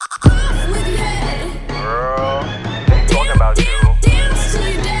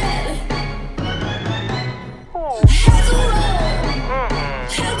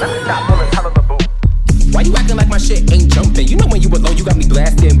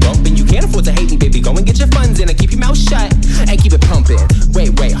blasting, bumping. You can't afford to hate me, baby. Go and get your funds in and keep your mouth shut and keep it pumping.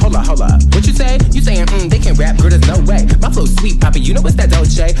 Wait, hold up. What you say? You saying, they can't rap, girl, there's no way. My flow's sweet, poppy, you know it's that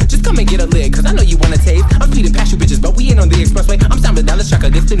Dolce. Just come and get a lid, cause I know you wanna taste. I'm speeding past you bitches, but we ain't on the expressway. I'm sounding down the track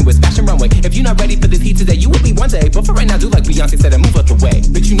of this continuous fashion runway. If you're not ready for this heat today, you will be one day. But for right now, do like Beyonce said and move up the way.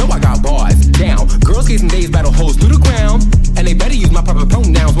 Bitch, you know I got bars down. Girls gaze and days battle hoes through the ground. And they better use my proper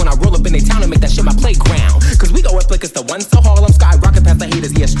pronouns when I roll up in their town and make that shit my playground. Cause we go up like it's the one so Harlem. Skyrocket past the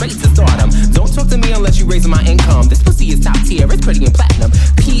haters, yeah, straight to stardom. Don't talk to me unless you raising my income. This pussy is top tier, it's pretty and platinum.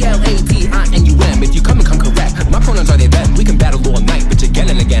 PLATINUM, if you come correct. My pronouns are their best, we can battle all night, bitch, again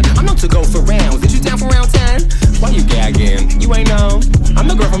and again. I'm known to go for rounds, is you down for round 10? Why you gagging? You ain't know? I'm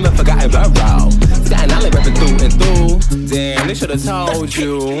the girl from the forgotten borough. Staten Island reppin' through and through. Damn, they should've told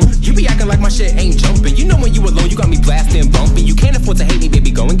you. You be acting like my shit ain't jumping. You know when you alone, you got me blasting, bumping. You can't afford to hate me,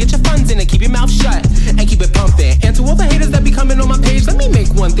 baby, go and get your funds in and keep your mouth shut and keep it pumping. And to all the haters that be coming on my page, let me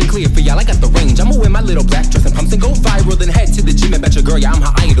make one thing clear for y'all, I got the range. I'ma wear my little black dress and pumps and go viral, then head to the gym and bet your girl, yeah, I'm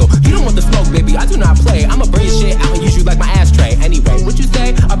her idol. You don't want the smoke, baby, I do not play. I'ma bring your shit out and use you like my ashtray. Anyway, what you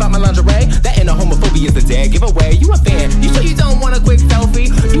say about my lingerie? That inner homophobia is a dead giveaway. You a fan, you sure you don't want a quick selfie?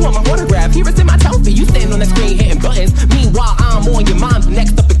 You want my autograph, here it's in my trophy. You standing on that screen hitting buttons, meanwhile I'm on your mind.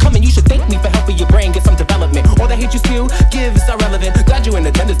 Next up and coming, you should thank me for helping your brain get some development. All the hate you still give is irrelevant. Glad you in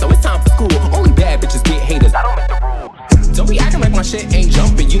attendance, so it's time for school. Only bad bitches get haters, I don't make the rules. Don't be acting like my shit ain't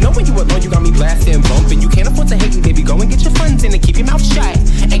jumping. You know when you alone, you got me blasting, bumping. You can't afford to hate me, baby, go and get your funds in and keep your mouth shut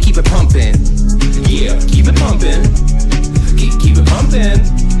and keep it pumping. Yeah, keep it pumping. Keep it pumping.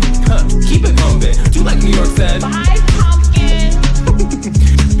 Keep it pumping. Do like New York said. Bye,